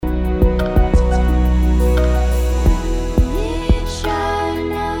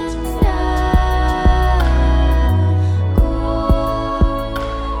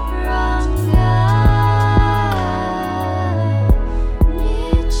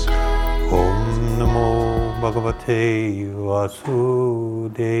Bhagavate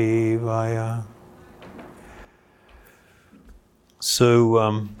Vasudevaya.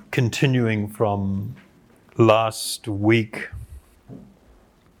 So, continuing from last week,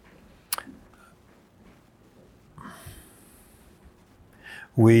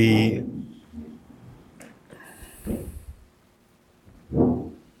 we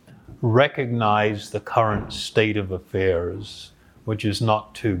recognize the current state of affairs, which is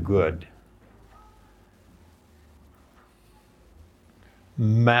not too good.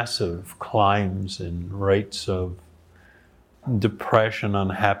 Massive climbs in rates of depression,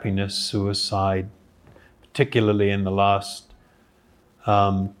 unhappiness, suicide, particularly in the last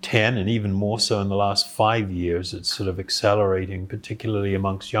 10 and even more so in the last 5 years. It's sort of accelerating, particularly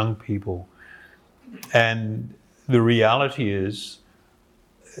amongst young people. And the reality is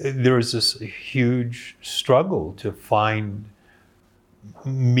there is this huge struggle to find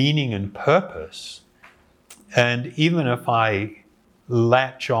meaning and purpose. And even if I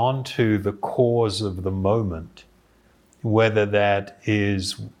latch on to the cause of the moment, whether that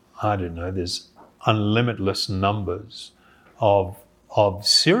is, I don't know, there's unlimitless numbers of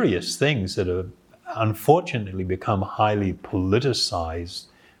serious things that have unfortunately become highly politicized,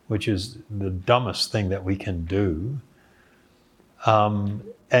 which is the dumbest thing that we can do. And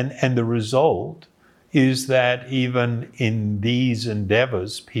the result is that even in these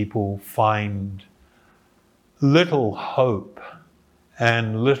endeavors, people find little hope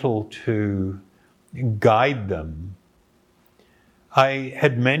and little to guide them. I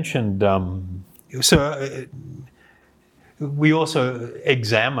had mentioned, we also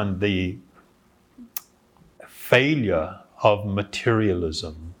examined the failure of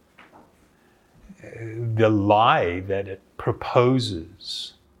materialism, the lie that it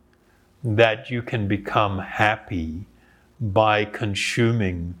proposes that you can become happy by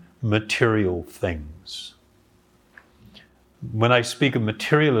consuming material things. When I speak of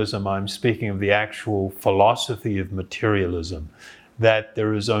materialism, I'm speaking of the actual philosophy of materialism, that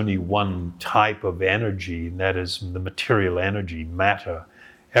there is only one type of energy, and that is the material energy, matter.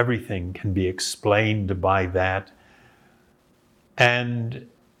 Everything can be explained by that. And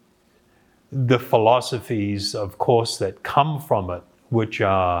the philosophies, of course, that come from it, which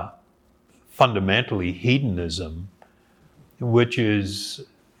are fundamentally hedonism, which is,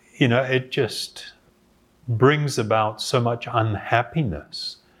 it just brings about so much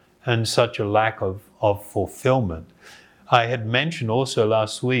unhappiness and such a lack of fulfillment. I had mentioned also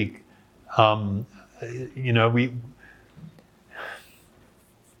last week,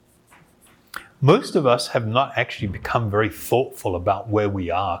 most of us have not actually become very thoughtful about where we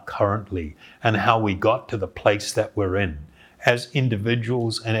are currently and how we got to the place that we're in. As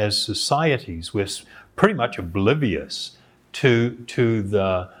individuals and as societies, we're pretty much oblivious to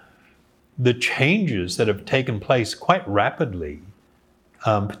the changes that have taken place quite rapidly,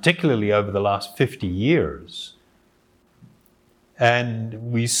 particularly over the last 50 years.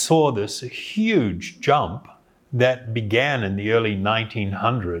 And we saw this huge jump that began in the early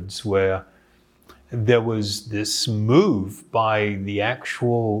 1900s, where there was this move by the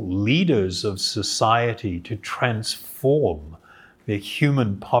actual leaders of society to transform the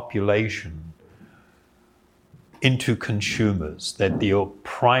human population into consumers, that their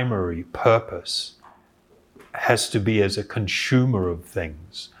primary purpose has to be as a consumer of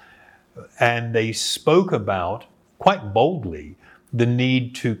things. And they spoke about, quite boldly, the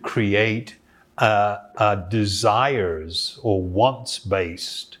need to create a desires or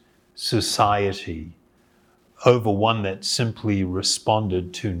wants-based society over one that simply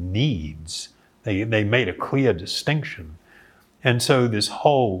responded to needs. They made a clear distinction. And so this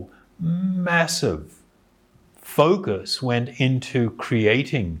whole massive focus went into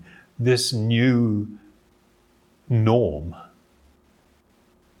creating this new norm.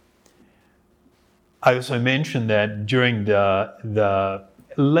 I also mentioned that during the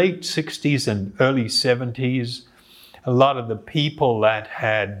late 60s and early 70s, a lot of the people that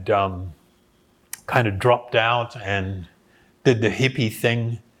had kind of dropped out and did the hippie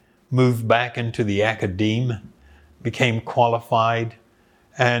thing moved back into the academe, became qualified,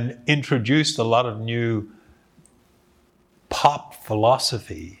 and introduced a lot of new pop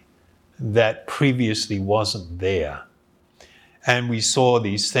philosophy that previously wasn't there. And we saw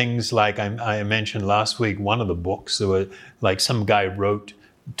these things like I mentioned last week, one of the books, there were like some guy wrote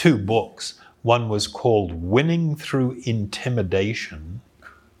 2 books. One was called Winning Through Intimidation,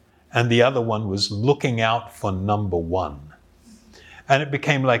 and the other one was Looking Out for Number One. And it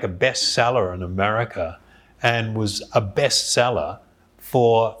became like a bestseller in America and was a bestseller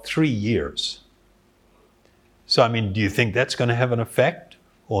for 3 years. So, I mean, do you think that's going to have an effect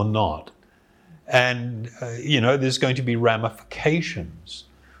or not? And, there's going to be ramifications.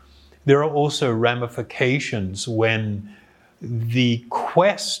 There are also ramifications when the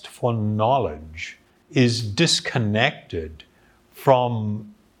quest for knowledge is disconnected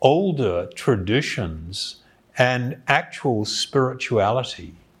from older traditions and actual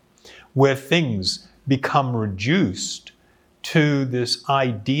spirituality, where things become reduced to this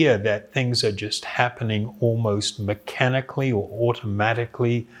idea that things are just happening almost mechanically or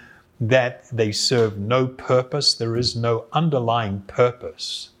automatically, that they serve no purpose. There is no underlying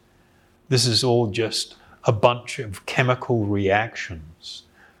purpose. This is all just a bunch of chemical reactions.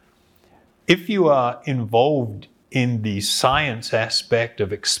 If you are involved in the science aspect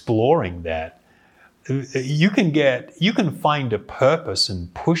of exploring that, you can find a purpose in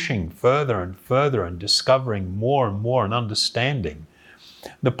pushing further and further and discovering more and more and understanding.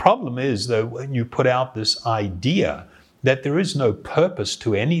 The problem is, though, when you put out this idea that there is no purpose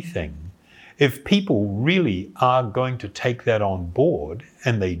to anything, if people really are going to take that on board,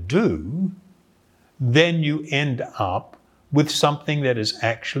 and they do, then you end up with something that is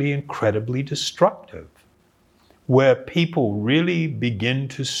actually incredibly destructive, where people really begin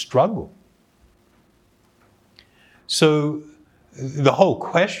to struggle. So the whole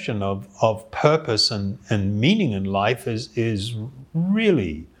question of purpose and meaning in life is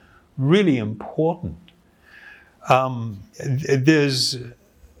really, really important. There's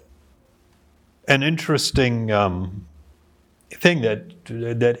an interesting thing that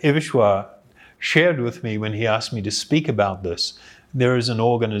Ivishwa shared with me when he asked me to speak about this. There is an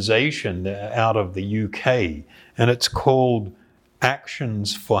organization out of the UK, and it's called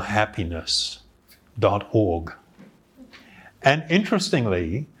actionsforhappiness.org. And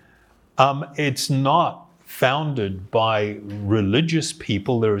interestingly, it's not founded by religious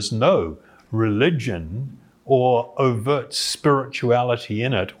people. There is no religion or overt spirituality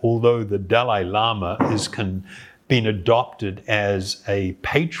in it, although the Dalai Lama has been adopted as a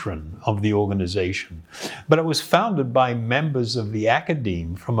patron of the organization. But it was founded by members of the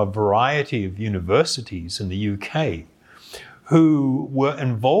academe from a variety of universities in the UK, who were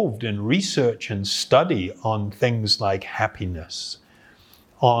involved in research and study on things like happiness,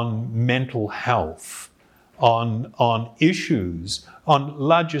 on mental health, on issues, on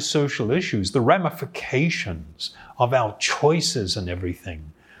larger social issues, the ramifications of our choices and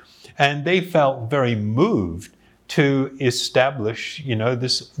everything. And they felt very moved to establish,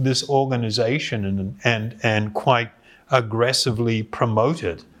 this organization and quite aggressively promote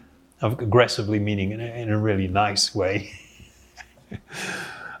it. Aggressively meaning in a really nice way.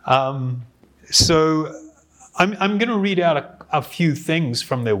 So I'm going to read out a few things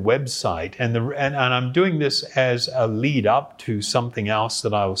from their website, and I'm doing this as a lead up to something else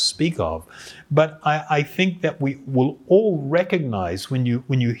that I will speak of. But I think that we will all recognize when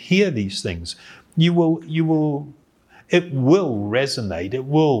you hear these things, it will resonate, it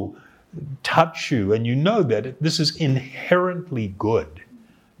will touch you, and you know that this is inherently good.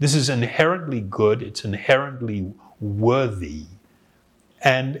 This is inherently good. It's inherently worthy.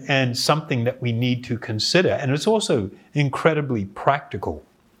 And something that we need to consider. And it's also incredibly practical.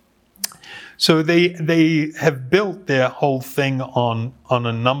 So they have built their whole thing on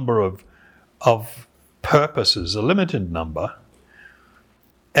a number of purposes, a limited number.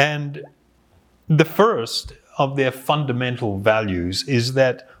 And the first of their fundamental values is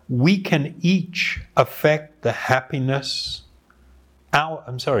that we can each affect the happiness,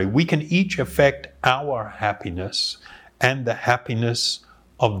 we can each affect our happiness and the happiness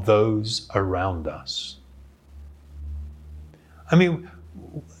of those around us. I mean,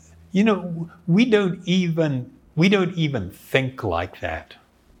 we don't even think like that.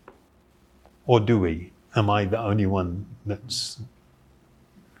 Or do we? Am I the only one that's...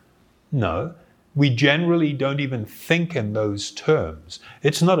 No, we generally don't even think in those terms.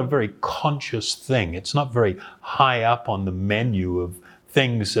 It's not a very conscious thing. It's not very high up on the menu of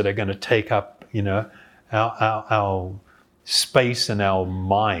things that are going to take up, our space in our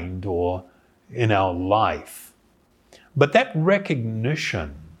mind or in our life. But that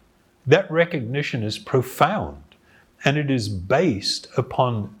recognition is profound, and it is based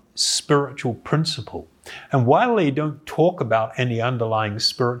upon spiritual principle. And while they don't talk about any underlying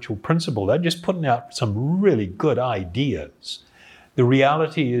spiritual principle, they're just putting out some really good ideas. The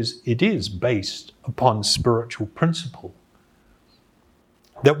reality is it is based upon spiritual principle.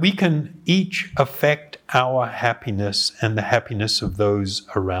 That we can each affect our happiness and the happiness of those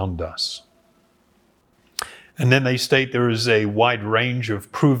around us. And then they state there is a wide range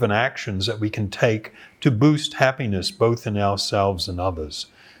of proven actions that we can take to boost happiness both in ourselves and others.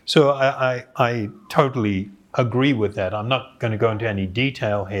 So I totally agree with that. I'm not going to go into any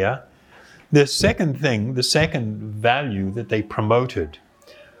detail here, The second thing, the second value that they promoted,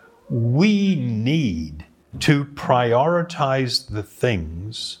 we need to prioritize the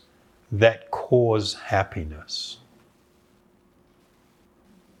things that cause happiness.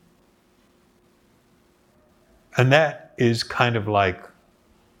 And that is kind of like,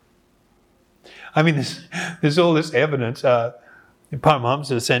 I mean, there's all this evidence.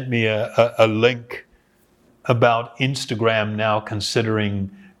 Paramahamsa sent me a link about Instagram now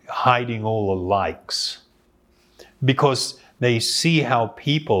considering hiding all the likes, because they see how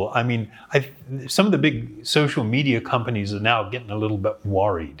people, I mean, some of the big social media companies are now getting a little bit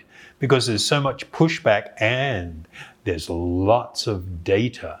worried because there's so much pushback and there's lots of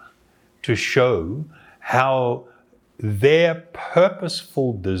data to show how their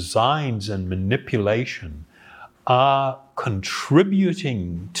purposeful designs and manipulation are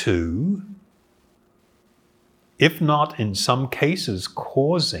contributing to, if not in some cases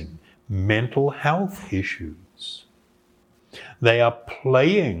causing, mental health issues. They are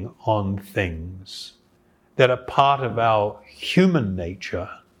playing on things that are part of our human nature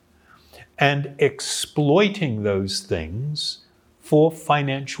and exploiting those things for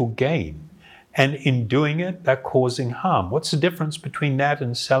financial gain. And in doing it, they're causing harm. What's the difference between that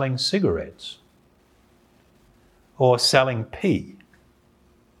and selling cigarettes? Or selling pee?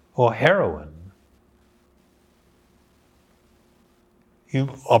 Or heroin?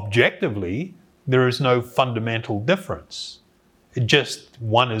 Objectively, there is no fundamental difference. Just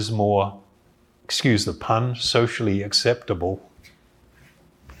one is more, excuse the pun, socially acceptable.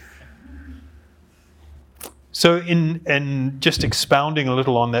 So in just expounding a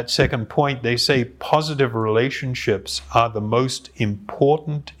little on that second point, they say positive relationships are the most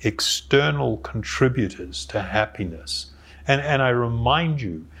important external contributors to happiness. And I remind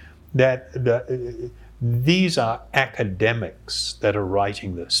you that these are academics that are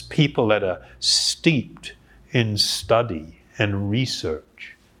writing this, people that are steeped in study and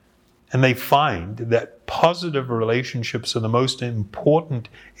research. And they find that positive relationships are the most important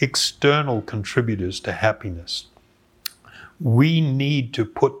external contributors to happiness. We need to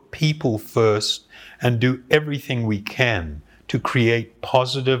put people first and do everything we can to create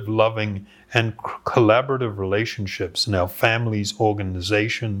positive, loving, and collaborative relationships in our families,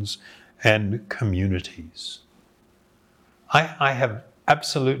 organizations, and communities. I have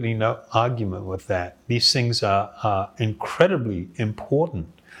absolutely no argument with that. These things are incredibly important.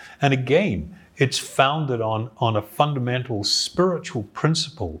 And again, it's founded on a fundamental spiritual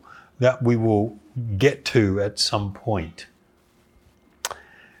principle that we will get to at some point.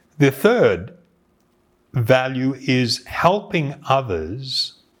 The third value is helping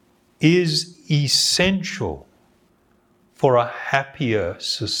others is essential for a happier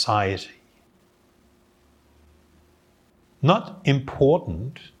society. Not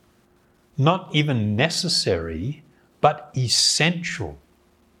important, not even necessary, but essential.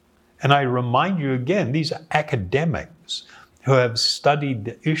 And I remind you again, these are academics who have studied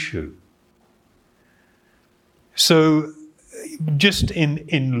the issue. So just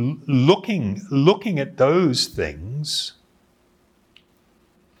in looking at those things,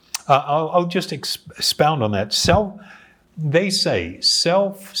 I'll just expound on that. They say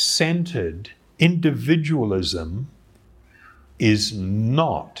self-centered individualism is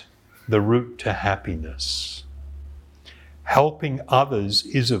not the route to happiness. Helping others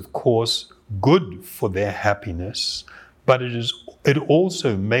is, of course, good for their happiness, but it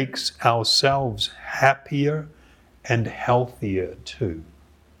also makes ourselves happier and healthier too.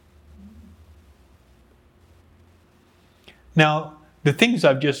 Now, the things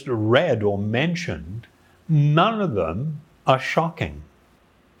I've just read or mentioned, none of them are shocking.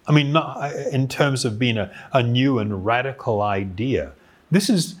 I mean, not in terms of being a new and radical idea. This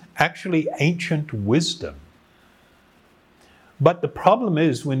is actually ancient wisdom. But the problem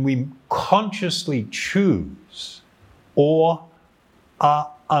is when we consciously choose or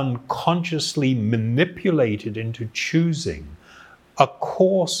are unconsciously manipulated into choosing a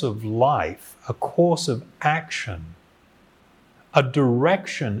course of life, a course of action, a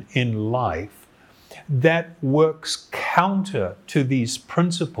direction in life that works counter to these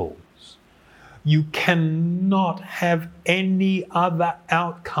principles, you cannot have any other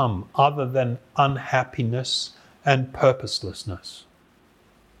outcome other than unhappiness and purposelessness.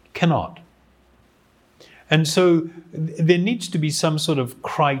 Cannot. And so there needs to be some sort of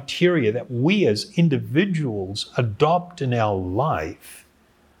criteria that we as individuals adopt in our life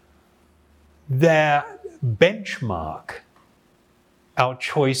that benchmark our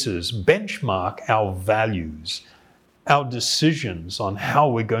choices, benchmark our values, our decisions on how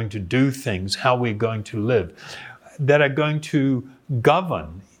we're going to do things, how we're going to live, that are going to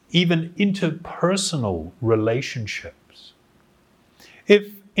govern even interpersonal relationships. If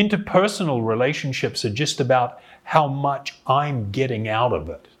interpersonal relationships are just about how much I'm getting out of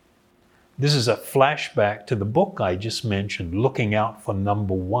it, this is a flashback to the book I just mentioned, Looking Out for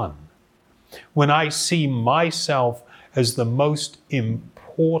Number One. When I see myself as the most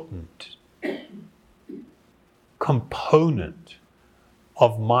important component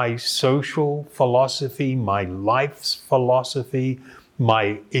of my social philosophy, my life's philosophy,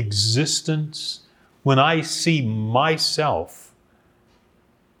 my existence, when I see myself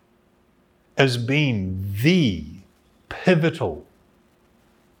as being the pivotal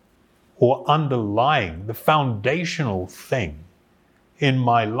or underlying, the foundational thing in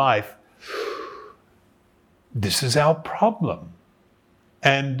my life, this is our problem.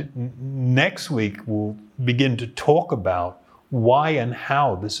 And next week we'll begin to talk about why and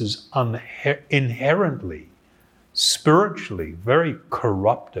how this is inherently, spiritually, very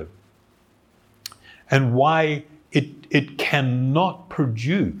corruptive, and why it cannot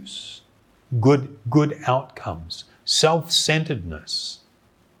produce good outcomes. Self-centeredness,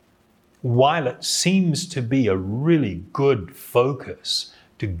 while it seems to be a really good focus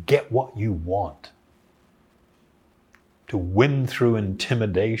to get what you want, to win through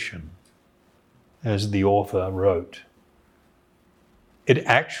intimidation, as the author wrote, it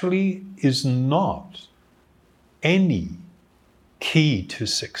actually is not any key to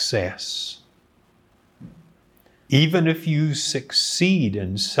success. Even if you succeed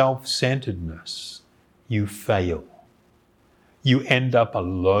in self-centeredness, you fail. You end up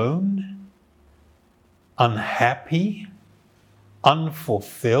alone, unhappy,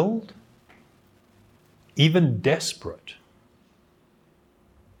 unfulfilled, even desperate.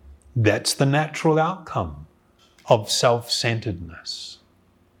 That's the natural outcome of self-centeredness.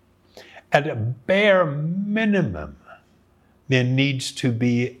 At a bare minimum, there needs to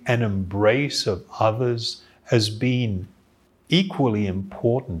be an embrace of others as being equally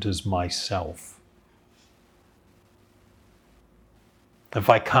important as myself. If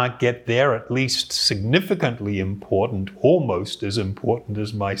I can't get there, at least significantly important, almost as important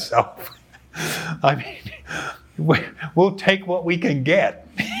as myself. I mean, we'll take what we can get.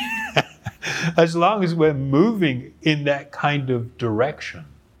 As long as we're moving in that kind of direction.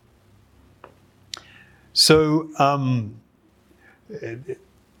 So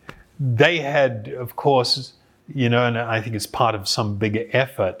they had, of course, and I think it's part of some bigger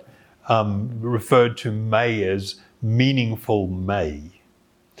effort, referred to May as Meaningful May.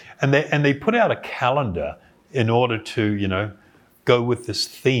 And they put out a calendar in order to, go with this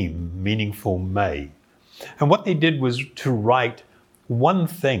theme, Meaningful May. And what they did was to write one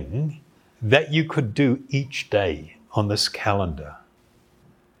thing that you could do each day on this calendar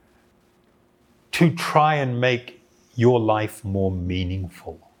to try and make your life more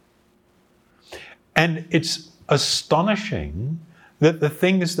meaningful. And it's astonishing that the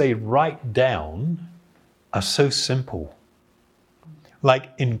things they write down are so simple, like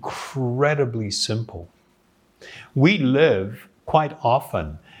incredibly simple. We live quite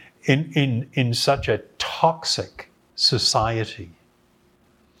often in such a toxic society.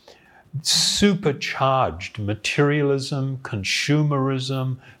 Supercharged materialism,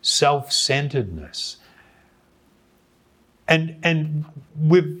 consumerism, self-centeredness. And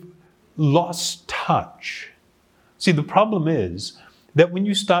we've lost touch. See, the problem is that when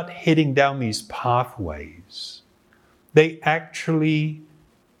you start heading down these pathways, they actually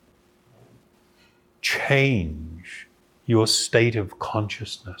change your state of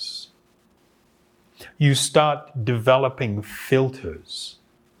consciousness. You start developing filters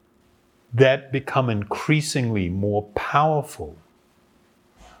that become increasingly more powerful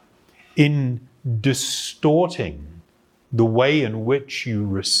in distorting the way in which you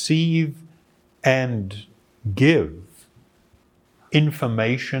receive and give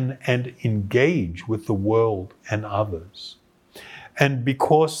information and engage with the world and others. And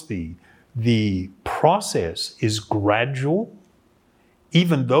because the process is gradual,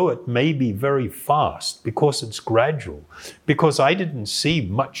 even though it may be very fast, because it's gradual, because I didn't see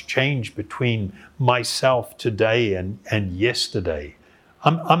much change between myself today and yesterday.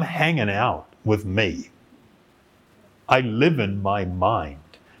 I'm hanging out with me. I live in my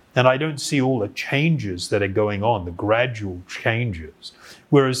mind, and I don't see all the changes that are going on, the gradual changes.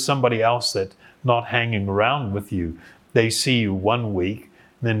 Whereas somebody else that's not hanging around with you, they see you one week,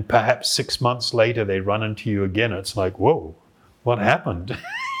 then perhaps 6 months later they run into you again. It's like, whoa, what happened?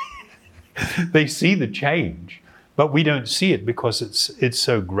 They see the change, but we don't see it because it's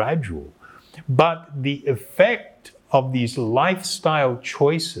so gradual. But the effect of these lifestyle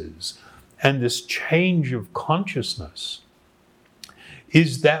choices and this change of consciousness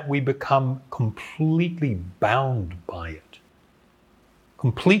is that we become completely bound by it.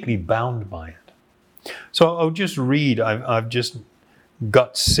 Completely bound by it. So I'll just read, I've just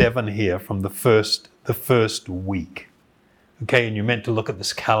got 7 here from the first week. Okay, and you're meant to look at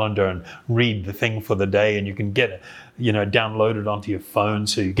this calendar and read the thing for the day, and you can get it, downloaded onto your phone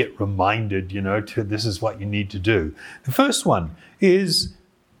so you get reminded, to this is what you need to do. The first one is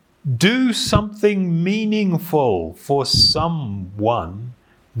do something meaningful for someone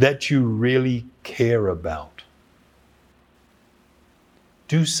that you really care about.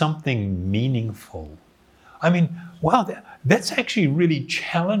 Do something meaningful. I mean, wow, that's actually really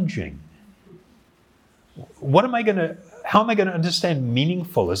challenging. How am I going to understand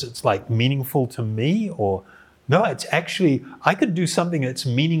meaningful? Is it like meaningful to me? Or no, it's actually, I could do something that's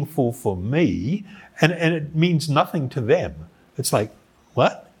meaningful for me and it means nothing to them. It's like,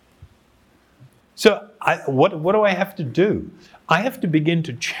 what? So what do I have to do? I have to begin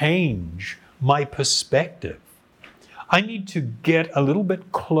to change my perspective. I need to get a little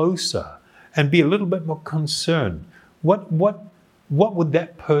bit closer and be a little bit more concerned. What would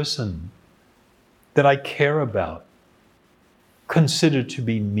that person that I care about consider to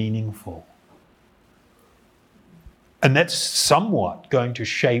be meaningful? And that's somewhat going to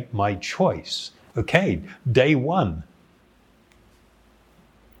shape my choice. Okay, day 1.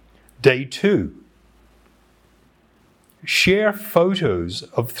 Day 2. Share photos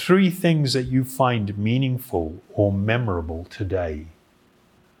of 3 things that you find meaningful or memorable today.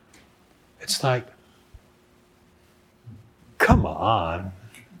 It's like, come on.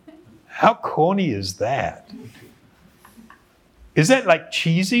 How corny is that? Is that like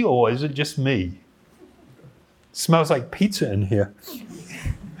cheesy or is it just me? It smells like pizza in here.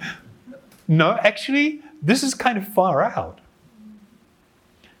 No, actually, this is kind of far out.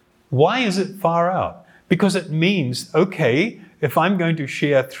 Why is it far out? Because it means, okay, if I'm going to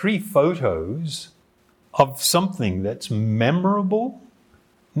share 3 photos of something that's memorable,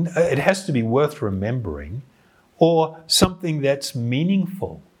 it has to be worth remembering, or something that's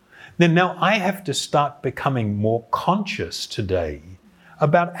meaningful. Then now I have to start becoming more conscious today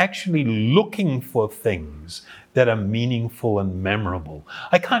about actually looking for things that are meaningful and memorable.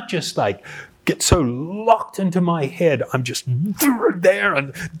 I can't just get so locked into my head. I'm just there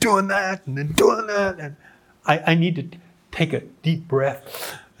and doing that and then doing that. And I need to take a deep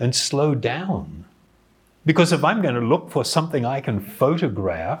breath and slow down. Because if I'm going to look for something I can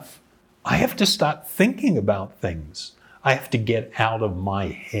photograph, I have to start thinking about things. I have to get out of my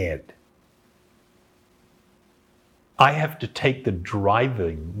head. I have to take the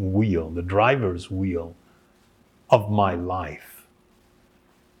driver's wheel of my life.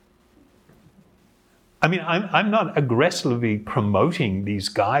 I mean, I'm not aggressively promoting these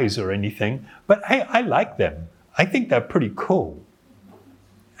guys or anything, but hey, I like them. I think they're pretty cool.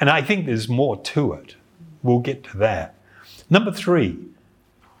 And I think there's more to it. We'll get to that. Number 3,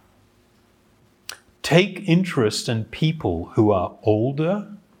 take interest in people who are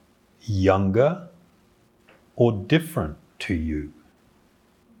older, younger, or different to you.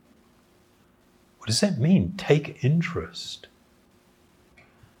 What does that mean? Take interest.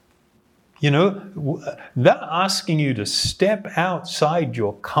 They're asking you to step outside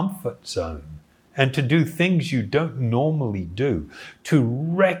your comfort zone and to do things you don't normally do, to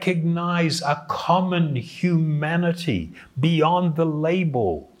recognize a common humanity beyond the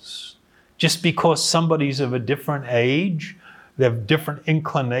labels. Just because somebody's of a different age, they have different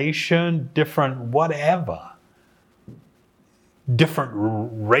inclination, different whatever, different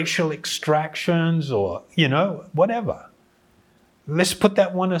racial extractions or, whatever. Let's put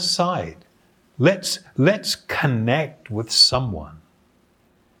that one aside. Let's connect with someone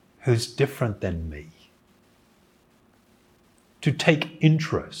who's different than me. To take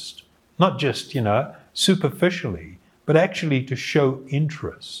interest, not just, superficially, but actually to show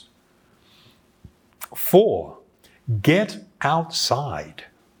interest. 4, get outside.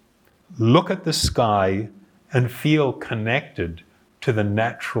 Look at the sky and feel connected to the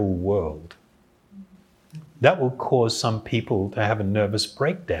natural world. That will cause some people to have a nervous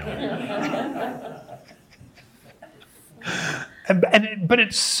breakdown. But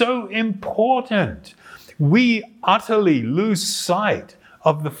it's so important. We utterly lose sight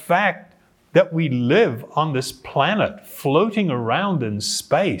of the fact that we live on this planet floating around in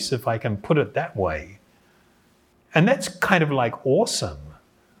space, if I can put it that way. And that's kind of like awesome.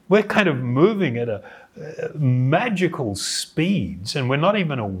 We're kind of moving at a magical speeds and we're not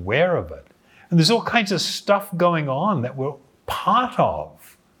even aware of it. And there's all kinds of stuff going on that we're part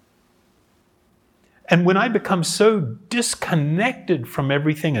of. And when I become so disconnected from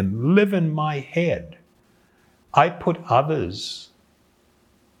everything and live in my head, I put others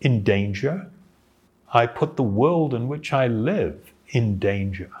in danger. I put the world in which I live in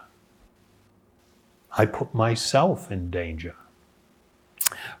danger. I put myself in danger.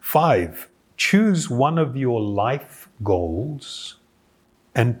 5, choose one of your life goals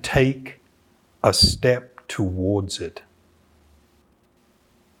and take a step towards it.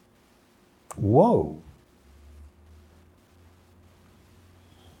 Whoa.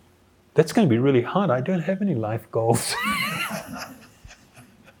 That's going to be really hard. I don't have any life goals.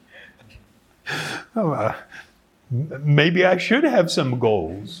 Maybe I should have some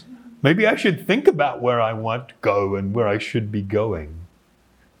goals. Maybe I should think about where I want to go and where I should be going.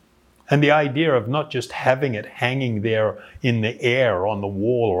 And the idea of not just having it hanging there in the air on the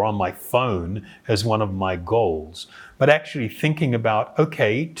wall or on my phone as one of my goals, but actually thinking about,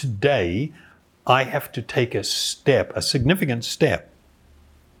 okay, today I have to take a step, a significant step,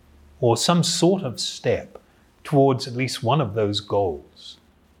 or some sort of step towards at least one of those goals.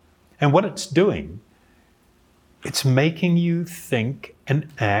 And what it's doing, it's making you think and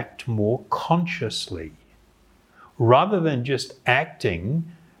act more consciously, rather than just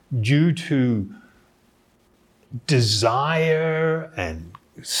acting due to desire and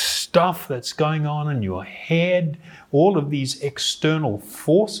stuff that's going on in your head, all of these external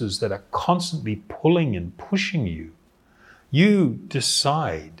forces that are constantly pulling and pushing you. You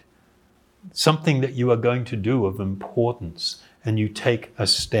decide something that you are going to do of importance, and you take a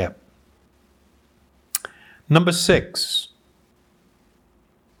step. Number 6,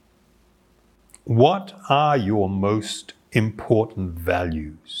 what are your most important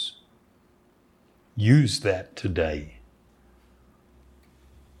values? Use that today.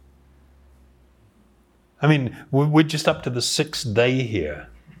 I mean, we're just up to the 6th day here.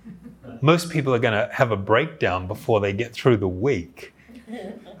 Most people are going to have a breakdown before they get through the week,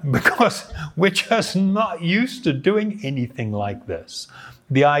 because we're just not used to doing anything like this.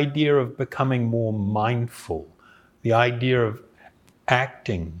 The idea of becoming more mindful, the idea of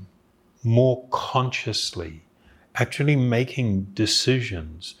acting more consciously, actually making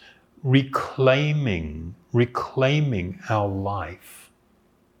decisions, reclaiming our life,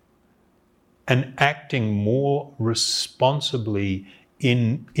 and acting more responsibly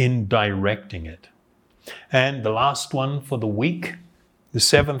in directing it. And the last one for the week, the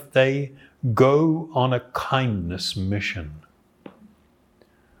 7th day, go on a kindness mission,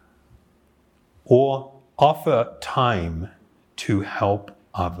 or offer time to help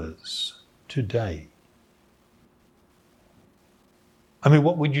others today. I mean,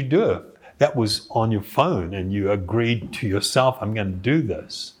 what would you do if that was on your phone and you agreed to yourself, I'm going to do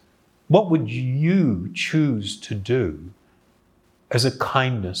this? What would you choose to do as a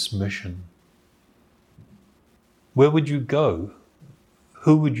kindness mission? Where would you go?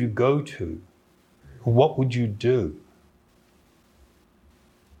 Who would you go to? What would you do?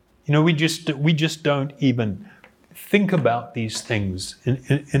 You know, we just don't even think about these things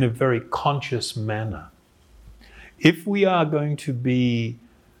in a very conscious manner. If we are going to be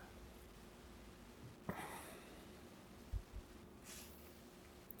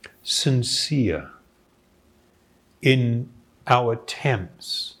sincere in our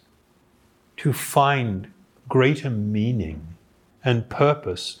attempts to find greater meaning and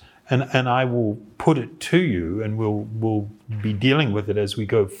purpose, and I will put it to you, and we'll be dealing with it as we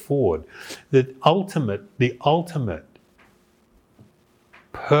go forward, that the ultimate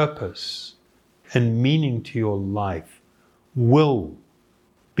purpose and meaning to your life will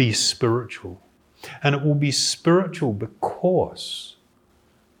be spiritual. And it will be spiritual because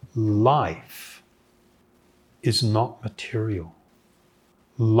life is not material.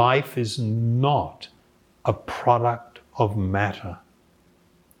 Life is not a product of matter.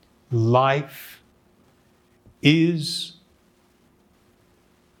 Life is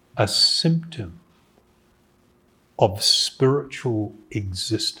a symptom of spiritual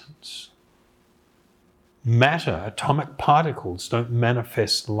existence. Matter, atomic particles, don't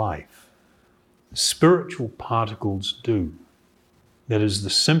manifest life. Spiritual particles do. That is the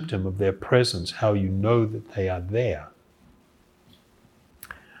symptom of their presence, how you know that they are there.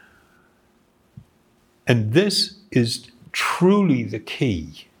 And this is truly the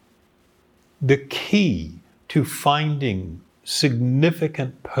key. The key to finding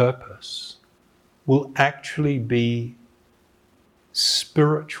significant purpose will actually be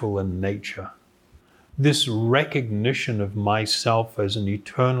spiritual in nature. This recognition of myself as an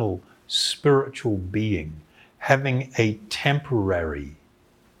eternal spiritual being, having a temporary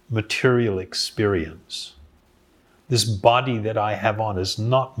material experience. This body that I have on is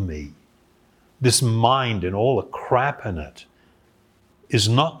not me. This mind and all the crap in it is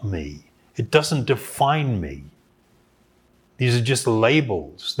not me. It doesn't define me. These are just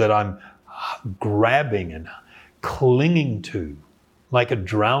labels that I'm grabbing and clinging to, like a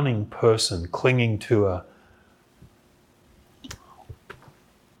drowning person clinging to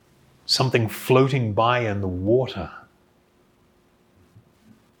something floating by in the water,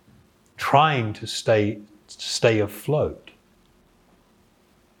 trying to stay afloat.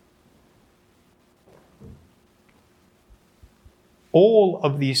 All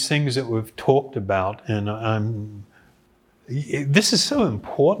of these things that we've talked about, and this is so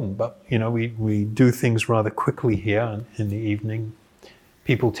important, but we do things rather quickly here in the evening.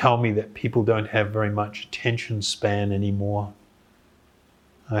 People tell me that people don't have very much attention span anymore.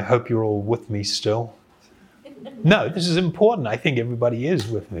 I hope you're all with me still. No, this is important. I think everybody is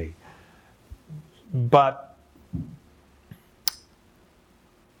with me. But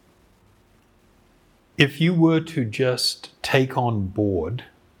if you were to just take on board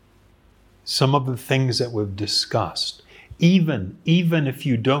some of the things that we've discussed, even if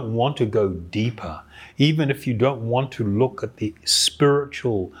you don't want to go deeper, even if you don't want to look at the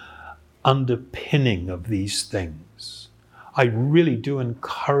spiritual underpinning of these things, I really do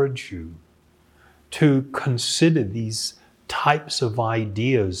encourage you to consider these types of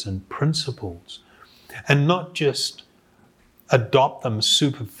ideas and principles and not just adopt them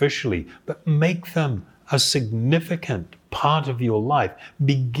superficially, but make them a significant part of your life.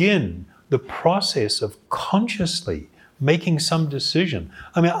 Begin the process of consciously making some decision.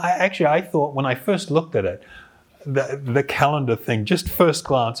 I mean, I thought when I first looked at it, the calendar thing, just first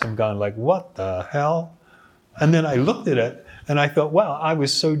glance, I'm going like, what the hell? And then I looked at it and I thought, wow, I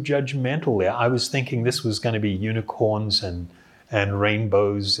was so judgmental there. I was thinking this was going to be unicorns and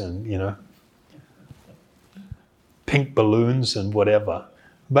rainbows and, pink balloons and whatever.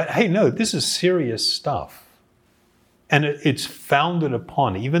 But hey, no, this is serious stuff. And it's founded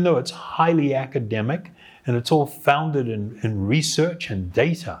upon, even though it's highly academic and it's all founded in research and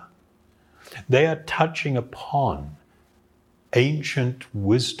data, they are touching upon ancient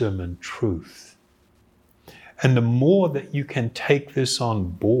wisdom and truth. And the more that you can take this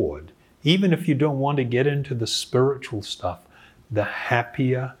on board, even if you don't want to get into the spiritual stuff, the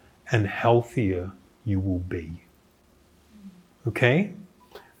happier and healthier you will be. Okay?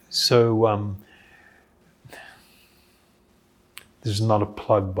 So, this is not a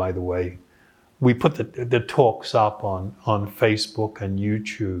plug, by the way. We put the talks up on Facebook and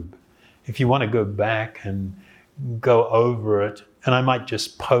YouTube. If you want to go back and go over it, and I might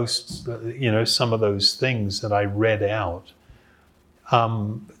just post, some of those things that I read out.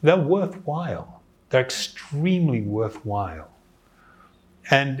 They're worthwhile. They're extremely worthwhile.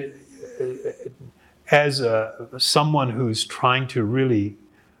 And as someone who's trying to really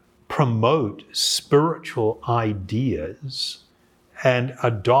promote spiritual ideas and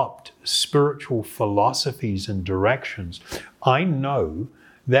adopt spiritual philosophies and directions, I know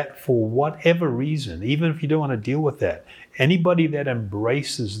that for whatever reason, even if you don't want to deal with that, anybody that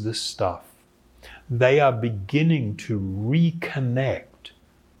embraces this stuff, they are beginning to reconnect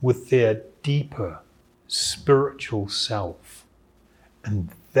with their deeper spiritual self. And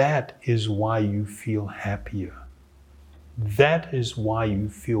that is why you feel happier. That is why you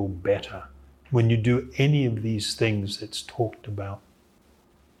feel better when you do any of these things that's talked about.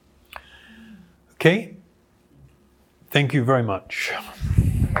 Okay? Thank you very much.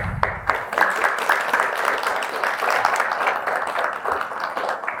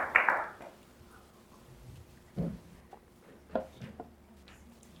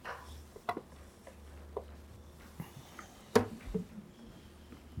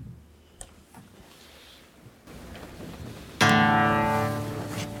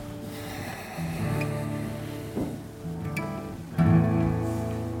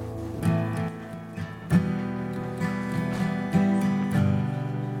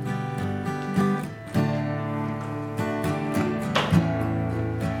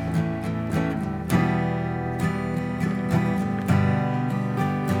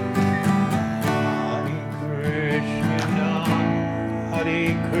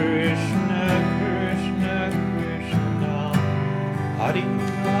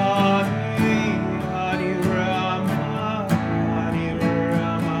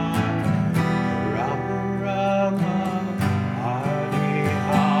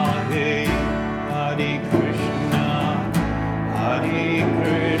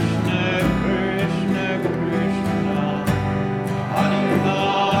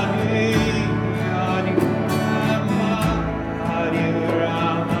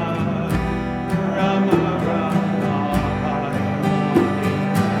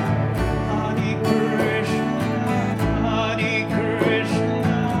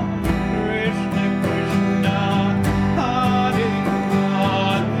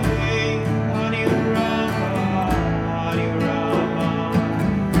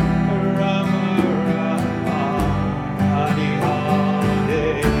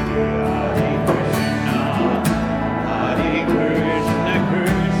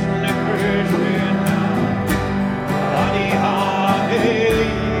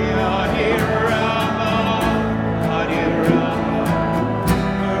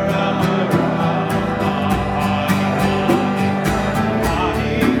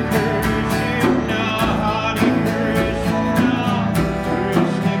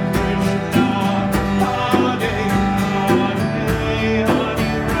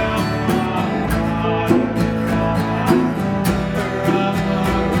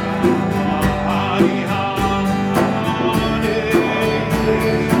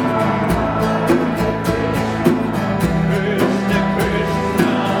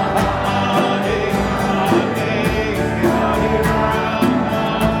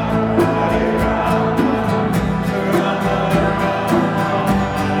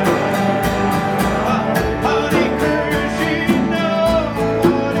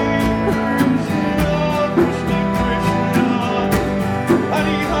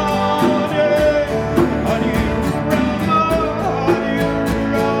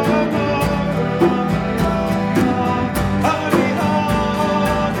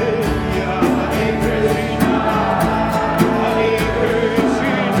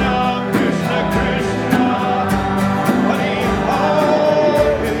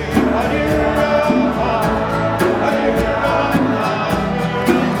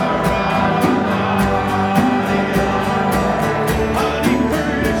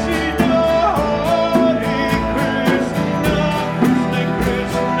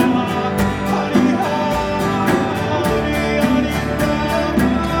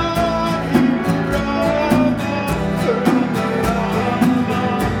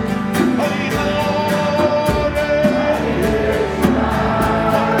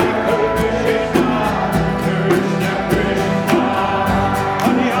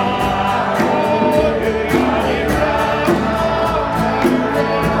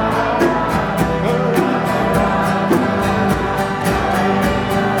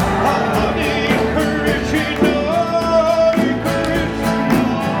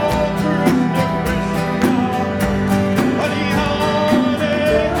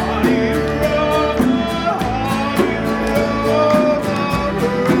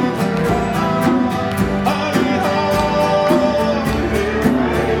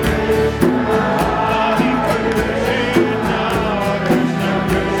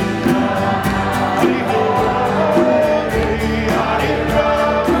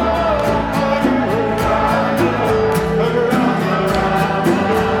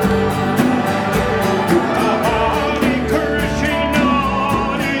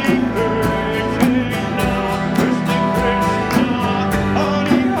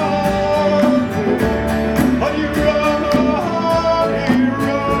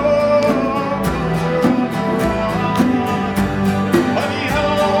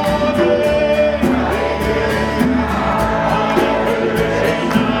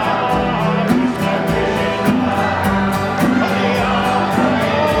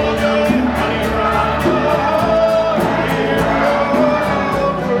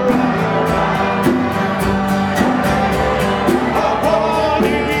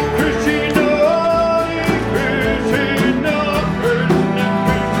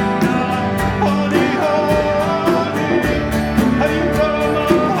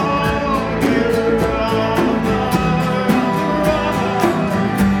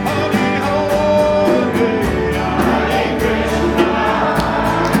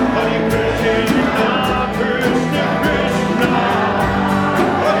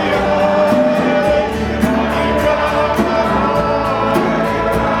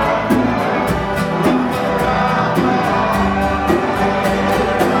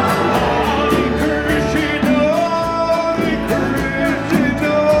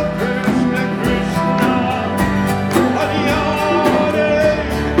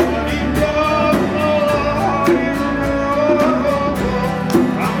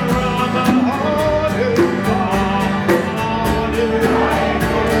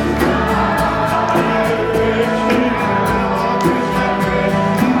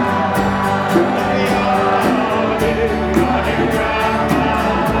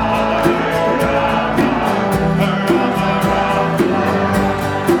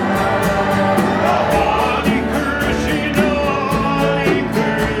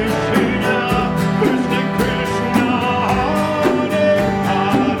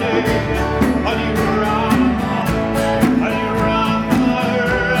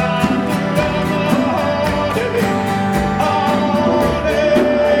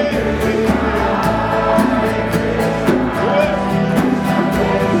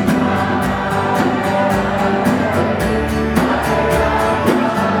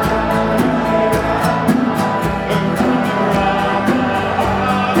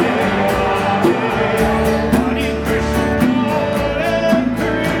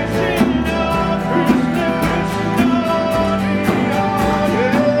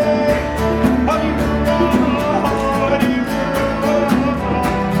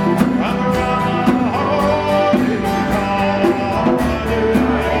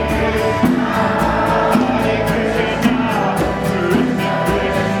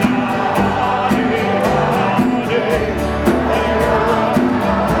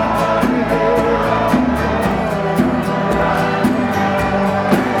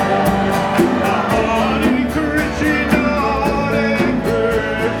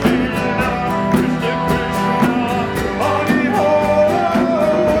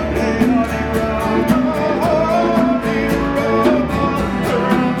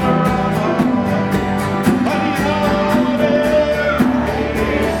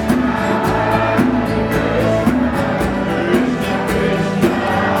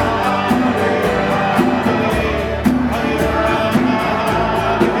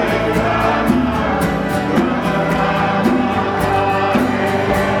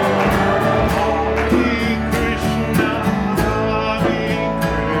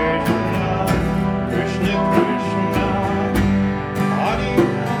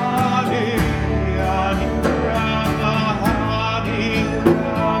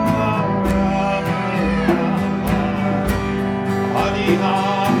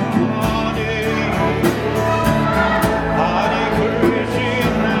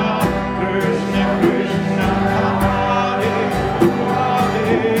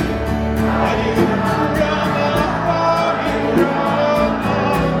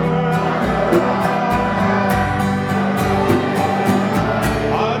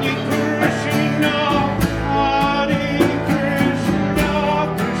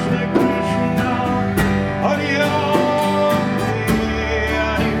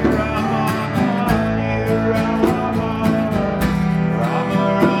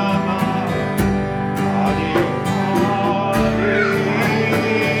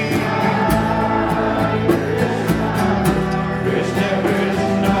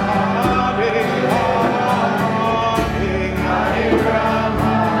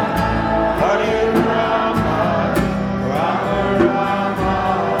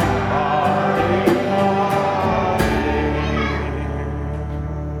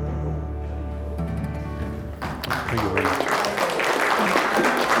 Thank you very much.